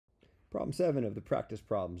Problem 7 of the practice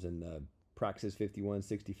problems in the Praxis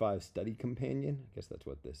 5165 study companion. I guess that's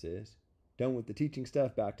what this is. Done with the teaching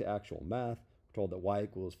stuff, back to actual math. We're told that y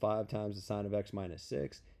equals 5 times the sine of x minus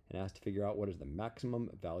 6 and asked to figure out what is the maximum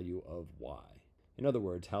value of y. In other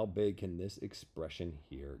words, how big can this expression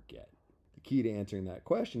here get? The key to answering that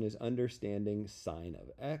question is understanding sine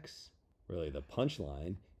of x. Really, the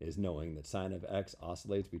punchline is knowing that sine of x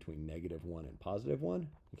oscillates between -1 and +1.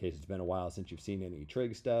 In case it's been a while since you've seen any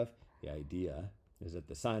trig stuff, the idea is that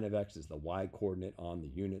the sine of x is the y-coordinate on the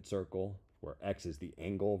unit circle, where x is the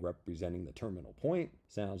angle representing the terminal point.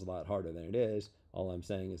 Sounds a lot harder than it is. All I'm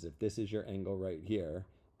saying is if this is your angle right here,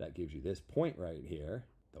 that gives you this point right here.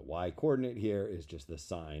 The y-coordinate here is just the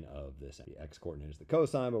sine of this. The x-coordinate is the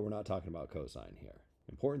cosine, but we're not talking about cosine here.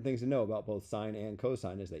 Important things to know about both sine and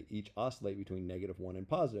cosine is they each oscillate between -1 and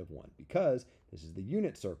 +1 because this is the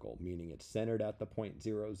unit circle, meaning it's centered at the point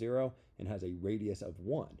 0, 0 and has a radius of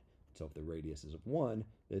 1. So if the radius is of 1,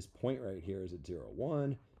 this point right here is at 0,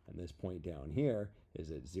 1, and this point down here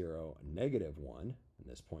is at 0, -1, and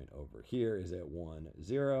this point over here is at 1,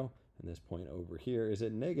 0, and this point over here is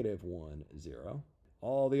at -1, 0.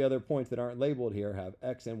 All the other points that aren't labeled here have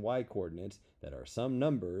x and y coordinates that are some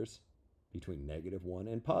numbers between -1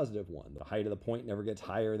 and +1. The height of the point never gets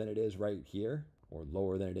higher than it is right here, or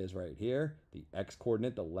lower than it is right here. The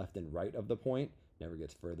x-coordinate, the left and right of the point, never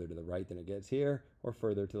gets further to the right than it gets here, or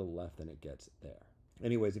further to the left than it gets there.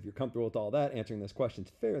 Anyways, if you're comfortable with all that, answering this question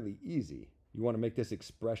is fairly easy. You want to make this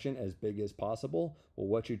expression as big as possible? Well,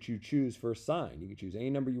 what should you choose for sine? You can choose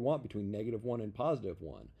any number you want between -1 and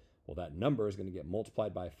 +1. Well, that number is going to get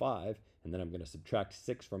multiplied by 5, and then I'm going to subtract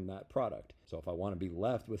 6 from that product. So if I want to be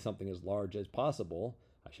left with something as large as possible,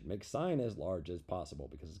 I should make sine as large as possible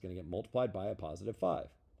because it's going to get multiplied by a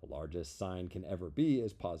 +5. The largest sine can ever be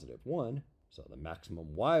is +1, so the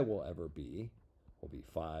maximum y will ever be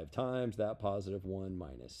 5 times that +1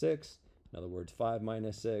 minus 6. In other words, 5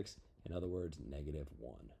 minus 6. In other words,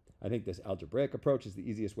 -1. I think this algebraic approach is the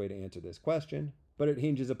easiest way to answer this question, but it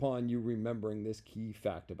hinges upon you remembering this key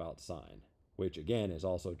fact about sine, which again is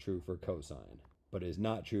also true for cosine, but is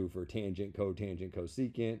not true for tangent, cotangent,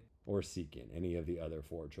 cosecant, or secant, any of the other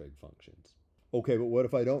 4 trig functions. Okay, but what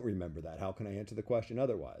if I don't remember that? How can I answer the question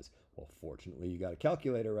otherwise? Well, fortunately, you got a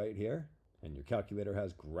calculator right here, and your calculator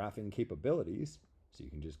has graphing capabilities, so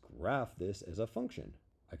you can just graph this as a function.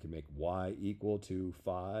 I can make y equal to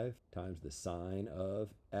 5 times the sine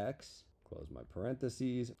of x, close my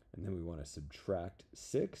parentheses, and then we want to subtract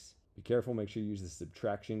 6. Be careful, make sure you use the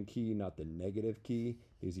subtraction key, not the negative key.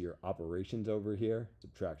 These are your operations over here.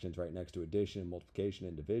 Subtraction's right next to addition, multiplication,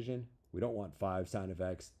 and division. We don't want 5 sine of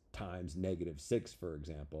x times -6, for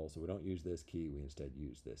example, so we don't use this key, we instead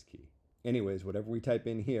use this key. Anyways, whatever we type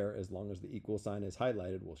in here, as long as the equal sign is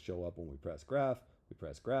highlighted, will show up when we press graph. We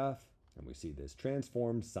press graph, and we see this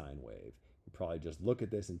transformed sine wave. You probably just look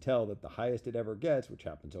at this and tell that the highest it ever gets, which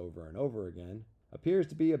happens over and over again, appears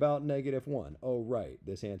to be about -1. Oh, right,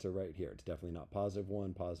 this answer right here. It's definitely not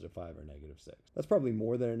 +1, +5, or -6. That's probably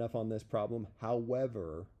more than enough on this problem.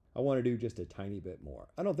 However, I want to do just a tiny bit more.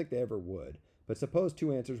 I don't think they ever would, but suppose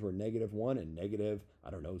 2 answers were -1 and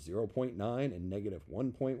 -0.9 and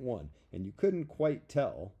 -1.1, and you couldn't quite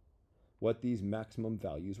tell what these maximum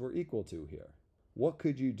values were equal to here. What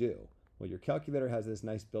could you do? Well, your calculator has this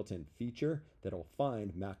nice built-in feature that'll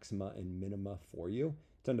find maxima and minima for you.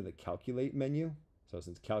 It's under the calculate menu. So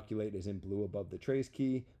since calculate is in blue above the trace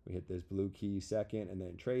key, we hit this blue key second and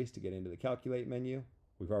then trace to get into the calculate menu.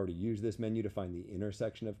 We've already used this menu to find the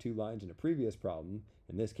intersection of 2 lines in a previous problem.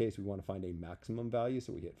 In this case, we want to find a maximum value,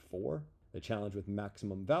 so we hit 4. The challenge with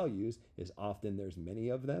maximum values is often there's many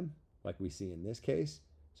of them, like we see in this case.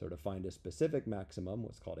 So to find a specific maximum,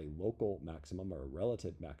 what's called a local maximum or a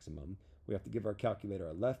relative maximum, we have to give our calculator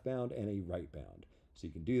a left bound and a right bound. So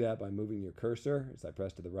you can do that by moving your cursor. As I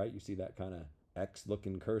press to the right, you see that kind of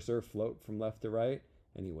X-looking cursor float from left to right.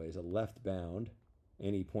 Anyways, a left bound,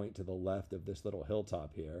 any point to the left of this little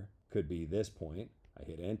hilltop here, could be this point. I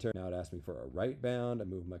hit enter. Now it asks me for a right bound. I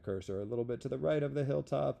move my cursor a little bit to the right of the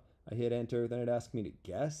hilltop. I hit enter. Then it asks me to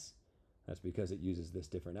guess. That's because it uses this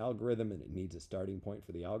different algorithm and it needs a starting point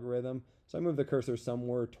for the algorithm. So I move the cursor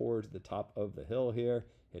somewhere towards the top of the hill here,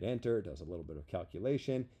 hit enter, it does a little bit of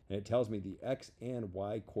calculation, and it tells me the x and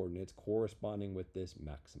y coordinates corresponding with this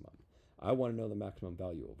maximum. I want to know the maximum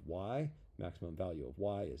value of y. Maximum value of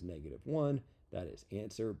y is -1. That is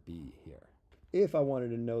answer B here. If I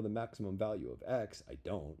wanted to know the maximum value of x, I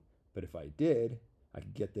don't, but if I did, I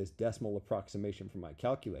could get this decimal approximation from my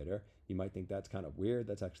calculator. You might think that's kind of weird.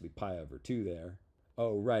 That's actually pi over 2 there.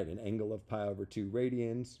 Oh, right, an angle of pi over 2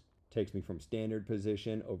 radians Takes me from standard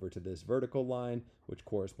position over to this vertical line, which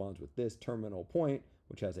corresponds with this terminal point,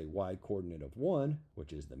 which has a y-coordinate of 1,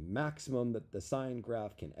 which is the maximum that the sine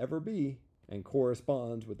graph can ever be, and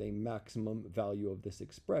corresponds with a maximum value of this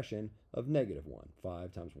expression of -1,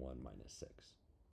 5 times 1 minus 6.